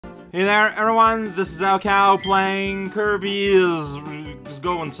Hey there, everyone, this is Cow playing Kirby is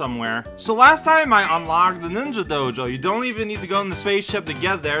going somewhere. So last time I unlocked the Ninja Dojo, you don't even need to go in the spaceship to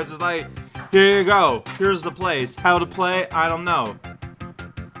get there. It's just like, here you go, here's the place. How to play, I don't know.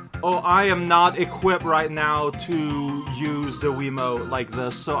 Oh, I am not equipped right now to use the Wiimote like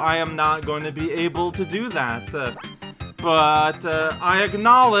this, so I am not going to be able to do that. But I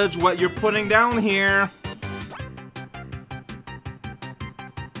acknowledge what you're putting down here.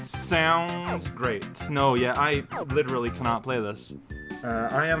 Sounds great. No, yeah, I literally cannot play this.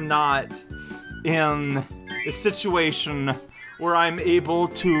 I am not in a situation where I'm able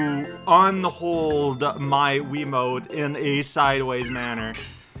to unhold my Wiimote in a sideways manner.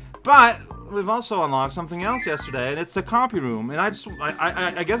 But we've also unlocked something else yesterday, and it's the copy room. And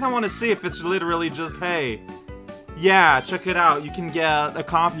I guess I want to see if it's literally just, hey, yeah, check it out. You can get a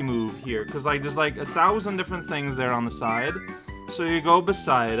copy move here, because like there's like 1,000 different things there on the side. So you go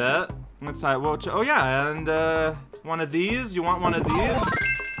beside it. It's like, well, oh yeah, and one of these? You want one of these?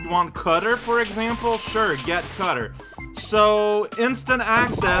 You want Cutter, for example? Sure, get Cutter. So, instant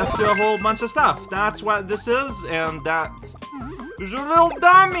access to a whole bunch of stuff. That's what this is, and that's... Here's a little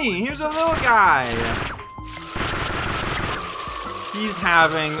dummy! Here's a little guy! He's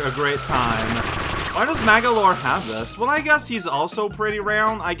having a great time. Why does Magalore have this? Well, I guess he's also pretty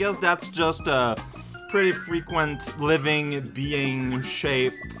round. I guess that's just a pretty frequent living being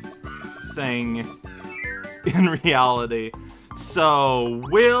shape thing in reality. So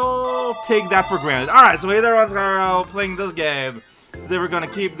we'll take that for granted. Alright, so hey there, everyone's playing this game. They were gonna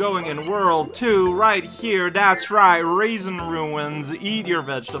keep going in World 2 right here. That's right, Raisin Ruins. Eat your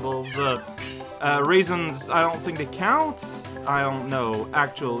vegetables. Raisins, I don't think they count. I don't know,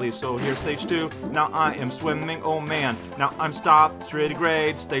 actually. So here's stage 2. Now I am swimming. Oh man. Now I'm stopped. Pretty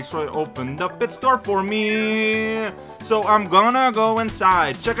great. Stage 3 opened up its door for me. So I'm gonna go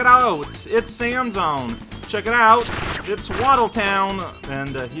inside. Check it out. It's Sand Zone. Check it out. It's Waddle Town.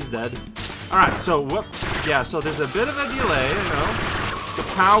 And he's dead. Alright, so whoop. Yeah, so there's a bit of a delay, you know. The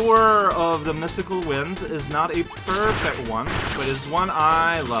power of the mystical winds is not a perfect one, but it's one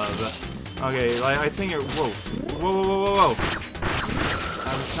I love. Okay, like, I think it. Whoa. Whoa.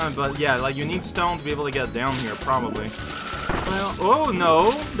 That was kind of, but yeah, like, you need stone to be able to get down here, probably. Well, oh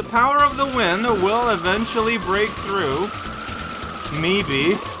no. The power of the wind will eventually break through.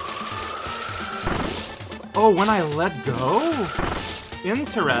 Maybe. Oh, when I let go?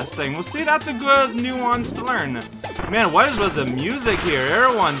 Interesting. Well, see, that's a good nuance to learn. Man, what is with the music here?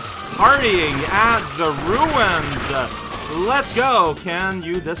 Everyone's partying at the ruins. Let's go! Can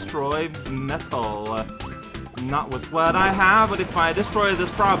you destroy metal? Not with what I have, but if I destroy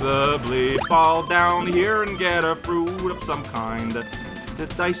this, probably fall down here and get a fruit of some kind.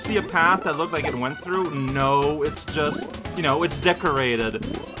 Did I see a path that looked like it went through? No, it's just, you know, it's decorated.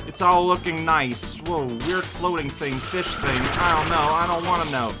 It's all looking nice. Whoa, weird floating thing, fish thing. I don't know, I don't want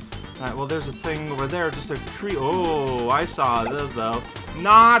to know. Alright, well, there's a thing over there, just a tree. Oh, I saw this, though.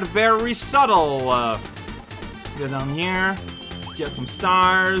 Not very subtle. Go down here, get some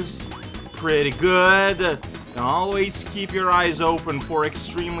stars, pretty good. And always keep your eyes open for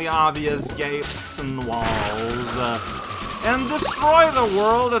extremely obvious gapes and walls. And destroy the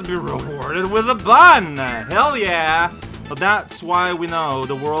world and be rewarded with a bun! Hell yeah! But that's why we know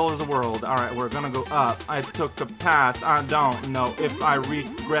the world is a world. Alright, we're gonna go up. I took the path. I don't know if I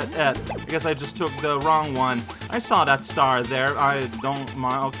regret it. I guess I just took the wrong one. I saw that star there. I don't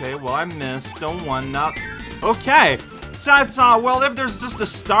mind. Okay, well, I missed the one up. Okay, so I thought, well, if there's just a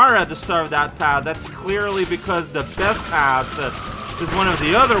star at the start of that path, that's clearly because the best path is one of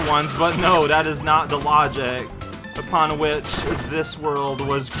the other ones, but no, that is not the logic upon which this world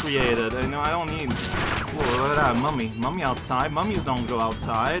was created. You know, I don't need... Whoa, look at that, Mummy. Mummy outside? Mummies don't go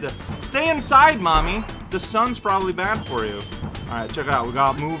outside. Stay inside, Mommy. The sun's probably bad for you. Alright, check it out. We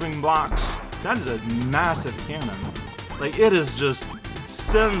got moving blocks. That is a massive cannon. Like, it is just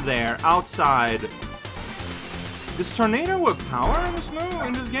sitting there, outside. Is Tornado a power in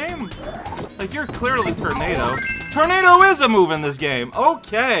this game? Like, you're clearly Tornado. Tornado is a move in this game.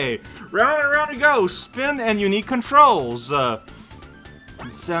 Okay. Round and round we go. Spin and unique controls.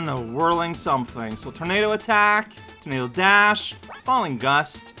 Send a whirling something. So Tornado attack, Tornado dash, falling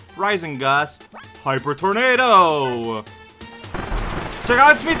gust, rising gust, hyper tornado. Check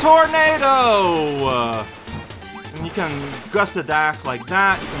out, it's me, Tornado. And you can gust attack like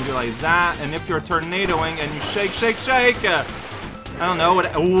that, you can do like that, and if you're tornadoing and you shake, I don't know what.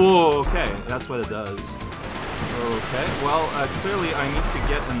 Whoa, okay, that's what it does. Okay, well, clearly I need to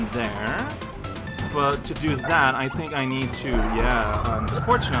get in there. But to do that, I think I need to, yeah,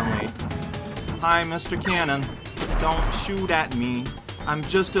 unfortunately. Hi, Mr. Cannon. Don't shoot at me. I'm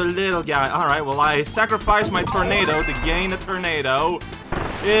just a little guy. Alright, well, I sacrificed my tornado to gain a tornado.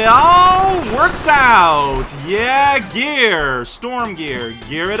 It all works out. Yeah, gear. Storm gear.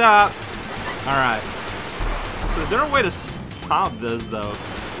 Gear it up. Alright. So is there a way to stop this, though?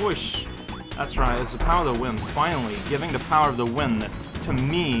 Whoosh. That's right, it's the power of the wind. Finally, giving the power of the wind to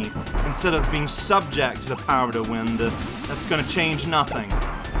me instead of being subject to the power of the wind. That's gonna change nothing.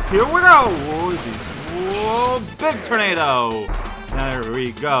 Here we go! Whoa, whoa, big tornado! There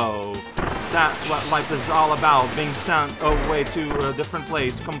we go. That's what life is all about, being sent away to a different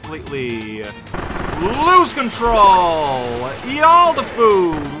place completely. Lose control! Eat all the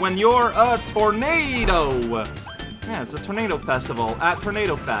food when you're a tornado! Yeah, it's a tornado festival at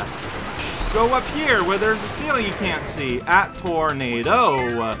Tornado Fest. Go up here where there's a ceiling you can't see at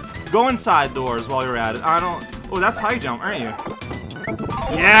Tornado. Go inside doors while you're at it. I don't... Oh, that's high jump, aren't you?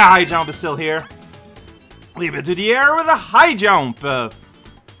 Yeah, high jump is still here. Leap into the air with a high jump.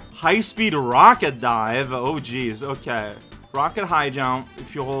 High-speed rocket dive. Oh, geez. Okay. Rocket high jump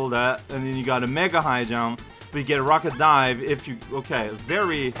if you hold that. And then you got a mega high jump. But you get a rocket dive if you... Okay.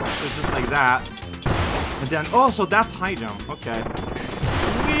 Very... It's just like that. And then... Oh, so that's high jump. Okay.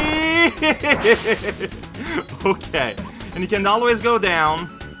 Okay. And you can always go down.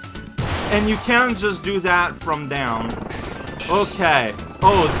 And you can just do that from down. Okay.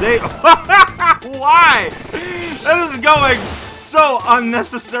 Oh, they... Why? That is going so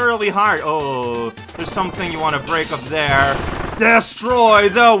unnecessarily hard. Oh, there's something you want to break up there. Destroy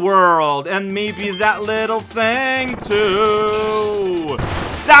the world. And maybe that little thing, too.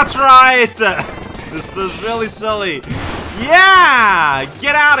 That's right. This is really silly. Yeah!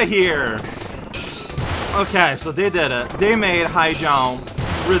 Get out of here. Okay, so they did it. They made high jump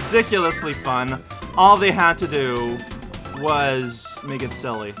ridiculously fun. All they had to do was make it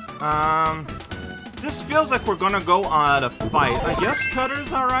silly. This feels like we're gonna go on a fight. I guess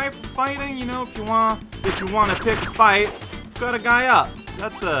Cutter's alright for fighting, you know, if you want to pick a fight, cut a guy up.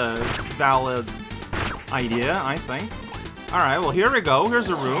 That's a valid idea, I think. Alright, well here we go. Here's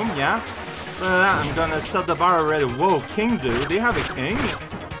a room, yeah. I'm gonna set the bar already. Whoa, king dude. They have a king?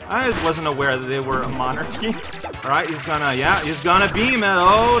 I wasn't aware that they were a monarchy. Alright, he's gonna beam it.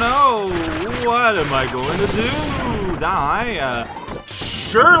 Oh no! What am I going to do? Die?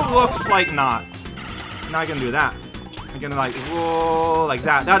 Sure looks like not. Not gonna do that. I'm gonna like, whoa, like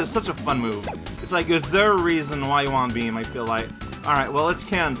that. That is such a fun move. It's like the reason why you want beam, I feel like. Alright, well, it's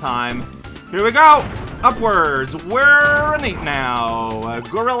cannon time. Here we go! Upwards! We're in 8 now.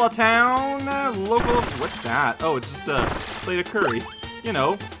 Gorilla Town, local... What's that? Oh, it's just a plate of curry. You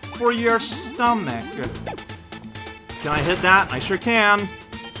know, for your stomach. Can I hit that? I sure can.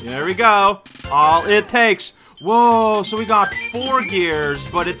 There we go. All it takes. Whoa, so we got 4 gears,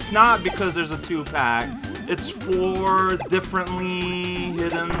 but it's not because there's a 2-pack. It's 4 differently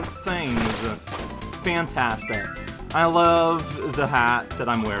hidden things. Fantastic. I love the hat that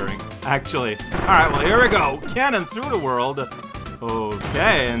I'm wearing, actually. Alright, well, here we go. Cannon through the world.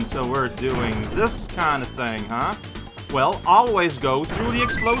 Okay, and so we're doing this kind of thing, huh? Well, always go through the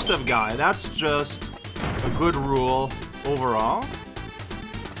explosive guy. That's just a good rule overall.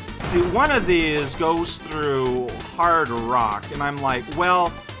 See, one of these goes through hard rock, and I'm like,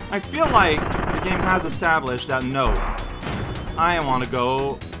 well, I feel like the game has established that no, I want to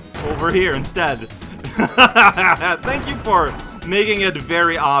go over here instead. Thank you for making it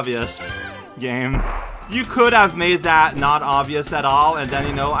very obvious, game. You could have made that not obvious at all, and then,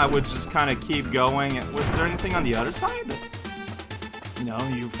 you know, I would just kind of keep going. Was there anything on the other side? No,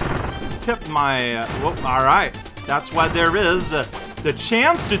 you tipped my... Whoop, alright. That's what there is. The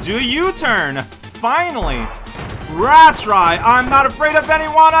chance to do a U-turn. Finally. That's right. I'm not afraid of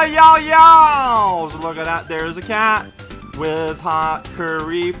anyone. Y'all. Look at that. There's a cat with hot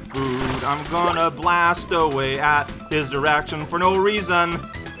curry food. I'm gonna blast away at his direction for no reason.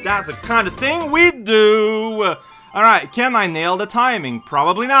 That's the kind of thing we do. Alright, can I nail the timing?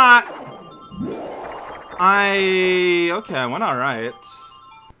 Probably not. Okay, I went alright.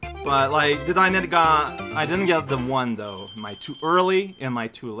 But, like, I didn't get the 1, though. Am I too early? Am I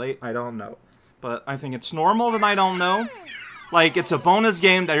too late? I don't know. But I think it's normal that I don't know. Like, it's a bonus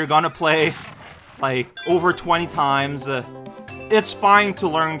game that you're gonna play, like, over 20 times. It's fine to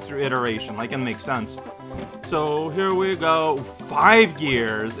learn through iteration. Like, it makes sense. So, here we go. 5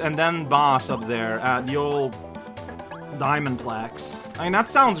 gears, and then boss up there at the old Diamondplex. I mean, that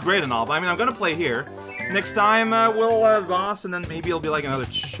sounds great and all, but I mean, I'm gonna play here. Next time, we'll boss, and then maybe it'll be like another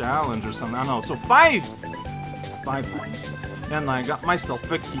challenge or something. I don't know. So 5 things. And I got myself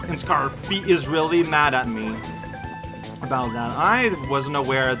a key. And Scarfy is really mad at me about that. I wasn't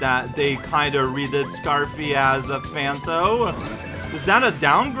aware that they kind of redid Scarfy as a phanto. Is that a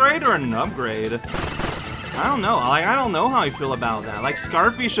downgrade or an upgrade? I don't know. Like, I don't know how I feel about that. Like,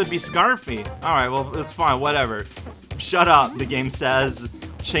 Scarfy should be Scarfy. Alright, well, it's fine. Whatever. Shut up, the game says.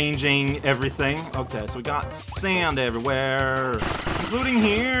 Changing everything. Okay, so we got sand everywhere. Including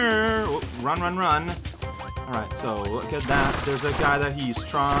here. Oh, run, run, run. Alright, so look at that. There's a guy that he's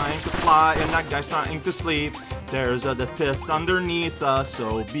trying to fly, and that guy's trying to sleep. There's the pit underneath us,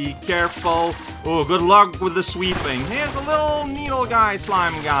 so be careful. Oh, good luck with the sweeping. Here's a little needle guy,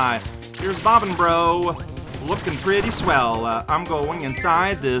 slime guy. Here's Bobbin Bro. Looking pretty swell. I'm going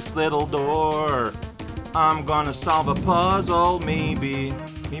inside this little door. I'm gonna solve a puzzle, maybe.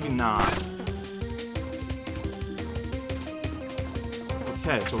 Maybe not.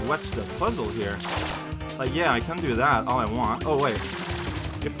 Okay, so what's the puzzle here? Like, yeah, I can do that all I want. Oh, wait.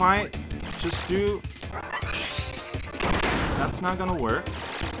 If I just do... That's not gonna work.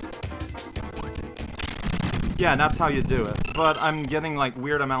 Yeah, that's how you do it. But I'm getting, like,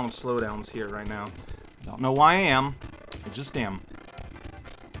 weird amount of slowdowns here right now. I don't know why I am. I just am.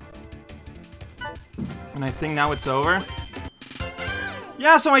 And I think now it's over.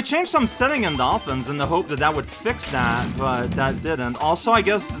 Yeah, so I changed some setting in Dolphins in the hope that that would fix that, but that didn't. Also, I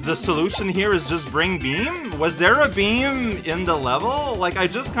guess the solution here is just bring beam? Was there a beam in the level? Like, I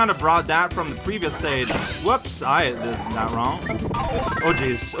just kind of brought that from the previous stage. Whoops, I did that wrong. Oh,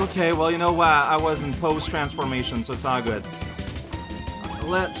 jeez. Okay, well, you know what? I was in post-transformation, so it's all good.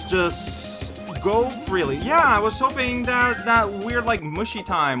 Let's just go freely. Yeah, I was hoping that that weird, like, mushy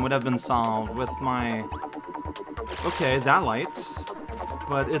time would have been solved with my... Okay, that lights.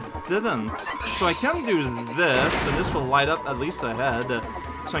 But it didn't. So I can do this, and this will light up at least ahead,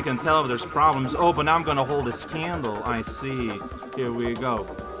 so I can tell if there's problems. Oh, but now I'm gonna hold this candle. I see. Here we go.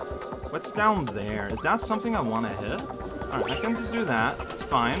 What's down there? Is that something I want to hit? Alright, I can just do that. It's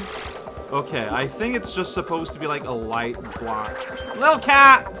fine. Okay, I think it's just supposed to be like a light block. Little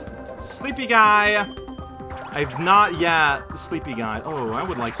cat! Sleepy guy! I've not yet... Sleepy guy. Oh, I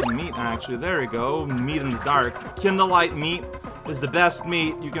would like some meat, actually. There we go. Meat in the dark. Kindle-light meat is the best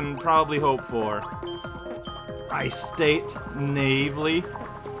meat you can probably hope for. I state naively.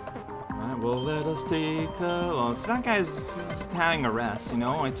 Alright, well, let us take a... Well, that guy's just having a rest, you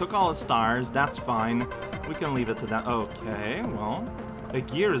know? I took all the stars. That's fine. We can leave it to that. Okay, well, a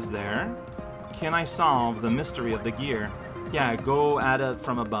gear is there. Can I solve the mystery of the gear? Yeah, go at it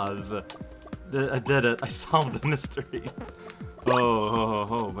from above. I did it. I solved the mystery.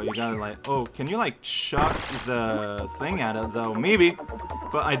 Oh, but you gotta like... Oh, can you like chuck the thing at it though? Maybe.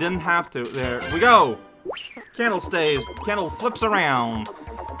 But I didn't have to. There we go. Candle stays. Candle flips around.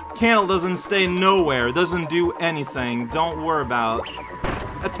 Candle doesn't stay nowhere. Doesn't do anything. Don't worry about...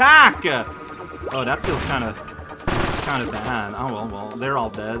 Attack! Oh, that feels kind of... It's kind of bad. Oh, well, they're all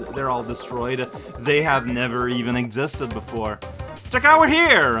dead. They're all destroyed. They have never even existed before. Check out, we're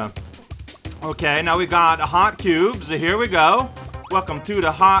here! Okay, now we got hot cubes. Here we go. Welcome to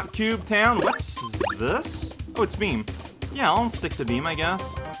the hot cube town. What's this? Oh, it's beam. Yeah, I'll stick to beam, I guess.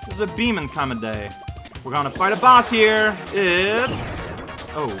 There's a beam incoming day. We're gonna fight a boss here. It's...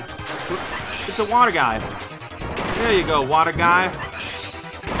 Oh, whoops. It's a water guy. There you go, water guy.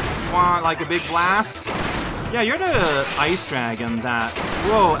 Want like a big blast? Yeah, you're the ice dragon that...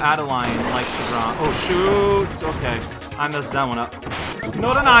 Whoa, Adeline likes to draw. Oh, shoot. Okay, I messed that one up.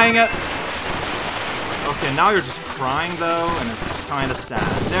 No denying it. Okay, now you're just crying, though, and it's kind of sad.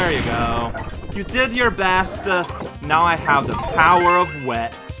 There you go. You did your best. Now I have the power of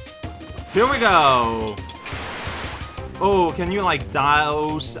wet. Here we go. Oh, can you, like,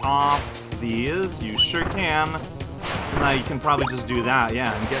 douse off these? You sure can. Now you can probably just do that,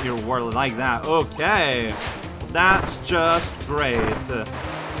 yeah, and get your war like that. Okay. That's just great.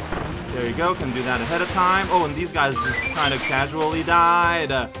 There you go. Can do that ahead of time. Oh, and these guys just kind of casually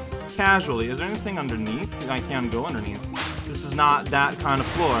died. Casually. Is there anything underneath? I can't go underneath. This is not that kind of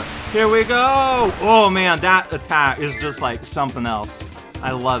floor. Here we go! Oh man, that attack is just like something else.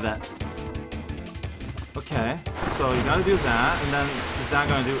 I love it. Okay, so you gotta do that, and then is that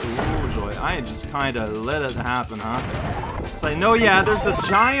gonna do... Ooh, joy. I just kind of let it happen, huh? It's like, no, yeah, there's a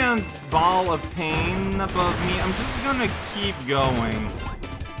giant ball of pain above me. I'm just gonna keep going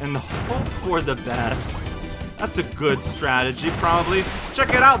and hope for the best. That's a good strategy, probably. Check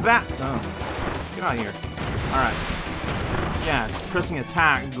it out, Bat. Oh, get out of here. All right. Yeah, it's pressing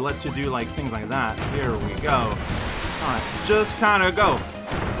attack lets you do like things like that. Here we go. All right, just kind of go.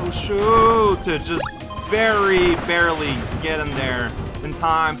 Oh shoot! To just very barely get in there in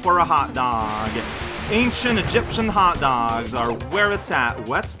time for a hot dog. Ancient Egyptian hot dogs are where it's at.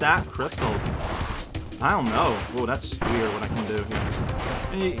 What's that crystal? I don't know. Whoa, that's just weird what I can do here.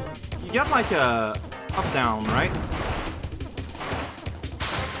 And you get like a up-down, right?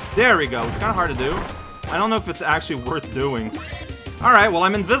 There we go. It's kind of hard to do. I don't know if it's actually worth doing. Alright, well,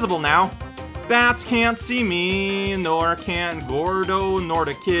 I'm invisible now. Bats can't see me, nor can Gordo, nor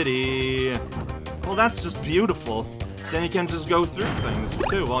the kitty. Well, that's just beautiful. Then you can just go through things,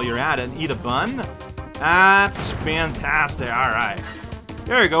 too, while you're at it. And eat a bun? That's fantastic. Alright.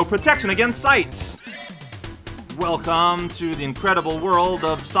 There you go. Protection against sight. Welcome to the incredible world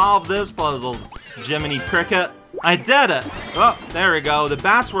of Solve This Puzzle, Jiminy Cricket. I did it! Oh, there we go. The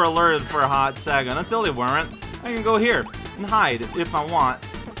bats were alerted for a hot second until they weren't. I can go here and hide if I want.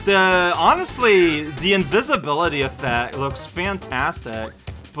 Honestly, the invisibility effect looks fantastic,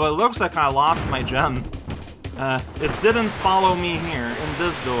 but it looks like I lost my gem. It didn't follow me here in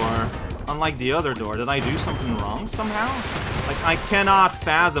this door, unlike the other door. Did I do something wrong somehow? Like, I cannot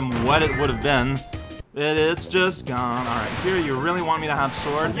fathom what it would have been. It's just gone. Alright, here you really want me to have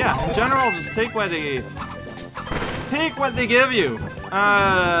sword? Yeah, in general, just take what they give you.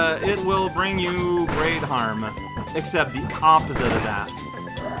 It will bring you great harm. Except the opposite of that.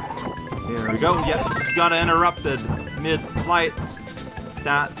 Here we go. Yep, just got interrupted mid-flight.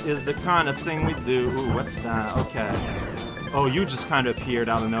 That is the kind of thing we do. Ooh, what's that? Okay. Oh, you just kind of appeared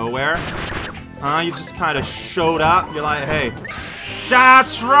out of nowhere. You just kind of showed up. You're like, hey.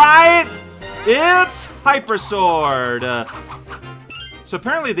 That's right! It's Hyper Sword! So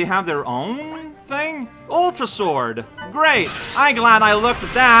apparently they have their own thing? Ultra Sword! Great! I'm glad I looked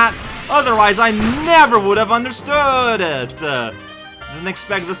at that! Otherwise, I never would have understood it! Didn't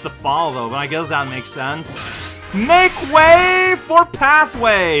expect this to fall, though, but I guess that makes sense. Make way for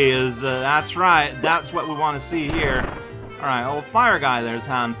pathways! That's right, that's what we want to see here. Alright, old fire guy there's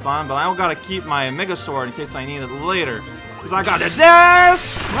having fun, but I gotta keep my Mega Sword in case I need it later. Because I gotta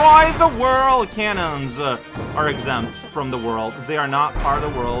destroy the world! Cannons are exempt from the world. They are not part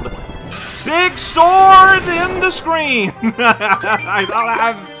of the world. Big sword in the screen! I don't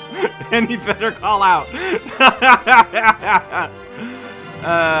have any better call out.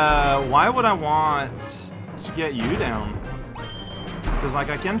 Why would I want to get you down? Because, like,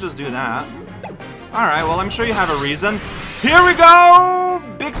 I can just do that. Alright, well, I'm sure you have a reason. Here we go!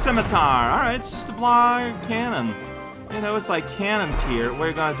 Big scimitar. Alright, it's just a block cannon. You know, it's like cannons here. What are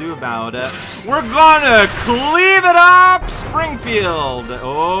you gonna do about it? We're gonna cleave it up, Springfield!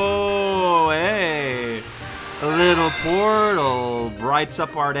 Oh, hey. A little portal brights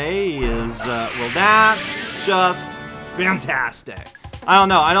up our days. Well, that's just fantastic. I don't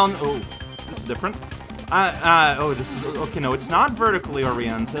know, oh, this is different. Oh, this is, okay, no, it's not vertically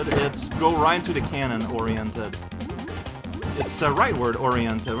oriented. It's go right into the cannon oriented. It's rightward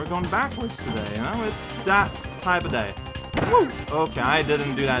oriented. We're going backwards today, you know? It's that type of day. Woo! Okay, I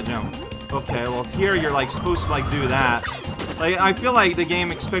didn't do that jump. Okay, well here you're like supposed to like do that. Like, I feel like the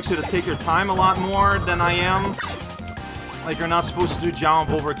game expects you to take your time a lot more than I am. Like, you're not supposed to do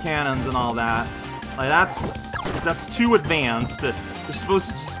jump over cannons and all that. Like, that's too advanced. You're supposed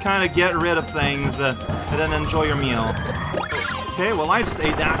to just kind of get rid of things and then enjoy your meal. Okay, well, I just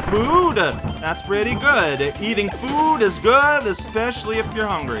ate that food. That's pretty good. Eating food is good, especially if you're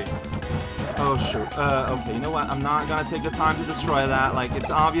hungry. Oh, sure. Okay, you know what? I'm not gonna take the time to destroy that. Like, it's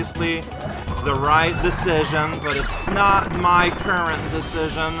obviously the right decision, but it's not my current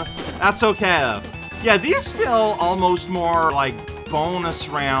decision. That's okay. Yeah, these feel almost more like bonus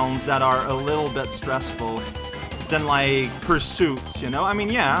rounds that are a little bit stressful than, like, pursuits, you know? I mean,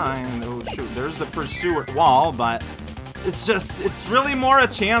 yeah, oh, shoot, there's the pursuit wall, but it's just, it's really more a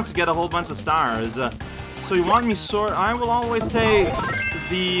chance to get a whole bunch of stars. So you want me sort? I will always take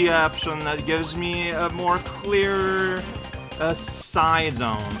the option that gives me a more clear side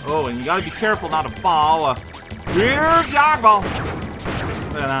zone. Oh, and you gotta be careful not to fall. Here's Yagbal!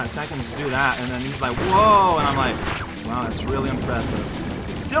 Look at that, so I can just do that, and then he's like, whoa, and I'm like, wow, that's really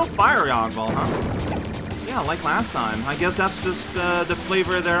impressive. It's still fire Yagbal, huh? Yeah, like last time. I guess that's just the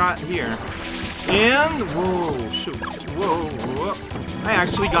flavor they're at here. And, whoa, shoot, whoa, whoa. I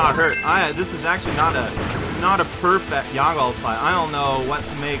actually got hurt. This is actually not a perfect Yagbal fight. I don't know what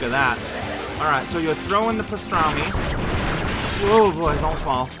to make of that. Alright, so you're throwing the pastrami. Whoa, boy, don't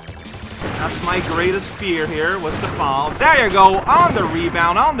fall. That's my greatest fear here, was to fall. There you go, on the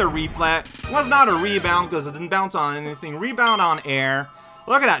rebound, on the reflect. It was not a rebound because it didn't bounce on anything. Rebound on air.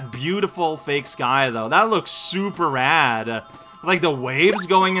 Look at that beautiful fake sky, though. That looks super rad. Like the waves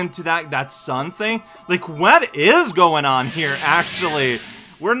going into that sun thing. Like, what is going on here, actually?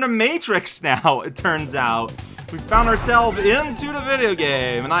 We're in the Matrix now, it turns out. We found ourselves into the video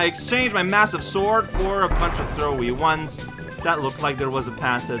game, and I exchanged my massive sword for a bunch of throwy ones. That looked like there was a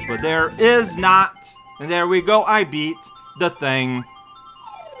passage, but there is not. And there we go, I beat the thing.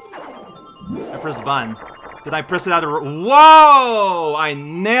 I press the button. Did I press it out of the... Whoa! I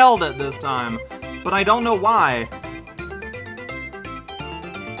nailed it this time. But I don't know why.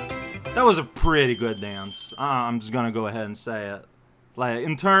 That was a pretty good dance. I'm just gonna go ahead and say it. Like,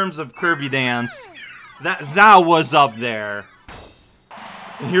 in terms of Kirby dance, that was up there.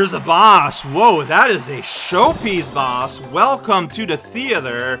 And here's the boss. Whoa, that is a showpiece boss. Welcome to the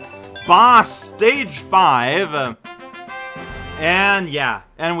theater. Boss stage 5. And yeah,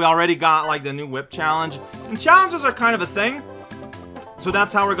 and we already got like the new whip challenge. And challenges are kind of a thing. So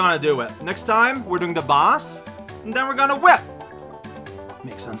that's how we're gonna do it. Next time, we're doing the boss, and then we're gonna whip.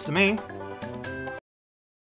 Makes sense to me.